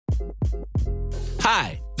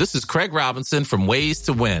Hi, this is Craig Robinson from Ways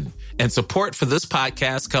to Win, and support for this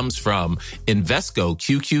podcast comes from Invesco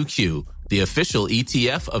QQQ, the official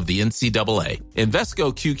ETF of the NCAA.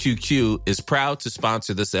 Invesco QQQ is proud to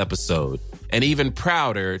sponsor this episode, and even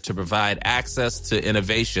prouder to provide access to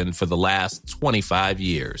innovation for the last 25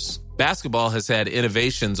 years. Basketball has had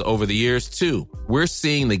innovations over the years, too. We're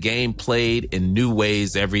seeing the game played in new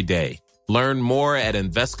ways every day. Learn more at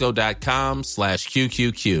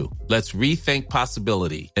Invesco.com/QQQ. Let's rethink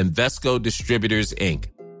possibility. Invesco Distributors, Inc.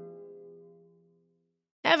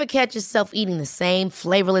 Ever catch yourself eating the same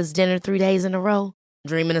flavorless dinner 3 days in a row?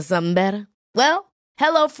 Dreaming of something better? Well,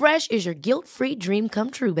 HelloFresh is your guilt-free dream come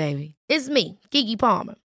true, baby. It's me, Keke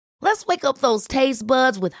Palmer. Let's wake up those taste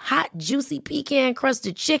buds with hot, juicy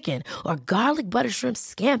pecan-crusted chicken or garlic butter shrimp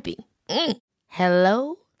scampi.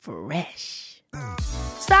 Hello Fresh.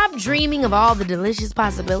 Stop dreaming of all the delicious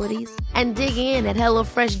possibilities and dig in at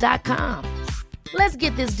HelloFresh.com. Let's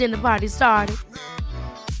get this dinner party started.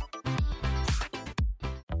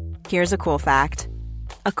 Here's a cool fact.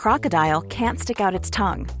 A crocodile can't stick out its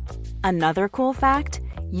tongue. Another cool fact,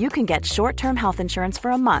 you can get short-term health insurance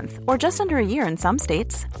for a month or just under a year in some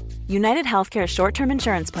states. United Healthcare short-term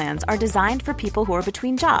insurance plans are designed for people who are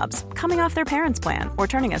between jobs, coming off their parents' plan, or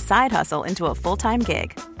turning a side hustle into a full-time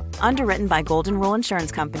gig. Underwritten by Golden Rule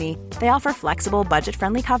Insurance Company, they offer flexible,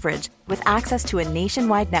 budget-friendly coverage with access to a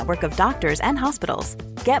nationwide network of doctors and hospitals.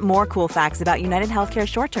 Get more cool facts about United Healthcare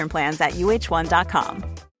short-term plans at uh1.com.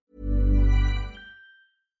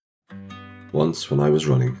 Once when I was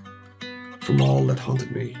running from all that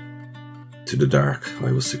haunted me, to the dark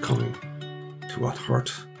I was succumbing, to what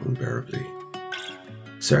hurt unbearably,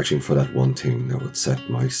 searching for that one thing that would set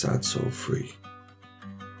my sad soul free.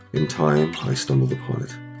 In time I stumbled upon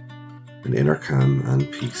it, an inner calm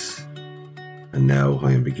and peace, and now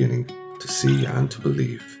I am beginning to see and to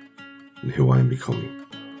believe in who I am becoming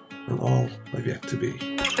and all I've yet to be.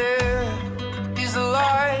 There is a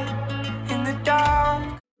light in the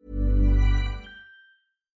dark.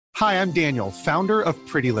 Hi, I'm Daniel, founder of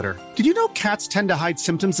Pretty Litter. Did you know cats tend to hide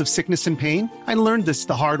symptoms of sickness and pain? I learned this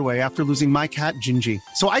the hard way after losing my cat, Gingy.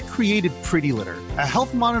 So I created Pretty Litter, a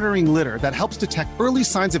health monitoring litter that helps detect early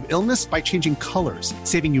signs of illness by changing colors,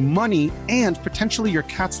 saving you money and potentially your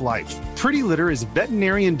cat's life. Pretty Litter is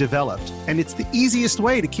veterinarian developed, and it's the easiest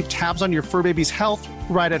way to keep tabs on your fur baby's health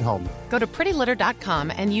right at home. Go to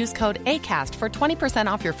prettylitter.com and use code ACAST for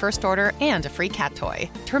 20% off your first order and a free cat toy.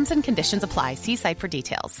 Terms and conditions apply. See site for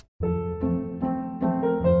details.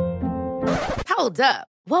 Hold up.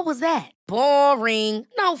 What was that? Boring.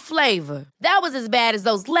 No flavor. That was as bad as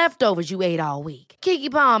those leftovers you ate all week.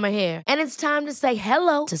 Keke Palmer here, and it's time to say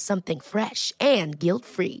hello to something fresh and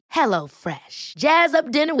guilt-free. Hello Fresh. Jazz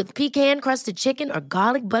up dinner with pecan-crusted chicken or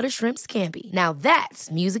garlic butter shrimp scampi. Now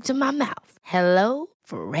that's music to my mouth. Hello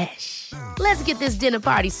Fresh. Let's get this dinner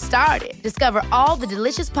party started. Discover all the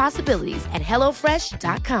delicious possibilities at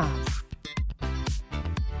HelloFresh.com.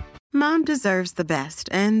 Mom deserves the best,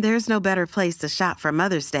 and there's no better place to shop for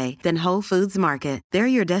Mother's Day than Whole Foods Market. They're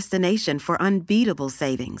your destination for unbeatable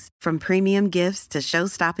savings, from premium gifts to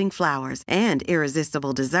show-stopping flowers and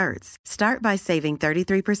irresistible desserts. Start by saving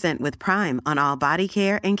 33% with Prime on all body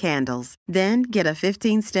care and candles. Then get a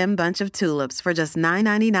 15-stem bunch of tulips for just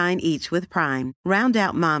 $9.99 each with Prime. Round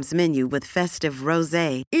out Mom's menu with festive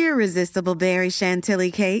rosé, irresistible berry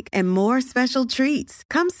chantilly cake, and more special treats.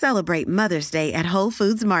 Come celebrate Mother's Day at Whole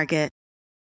Foods Market.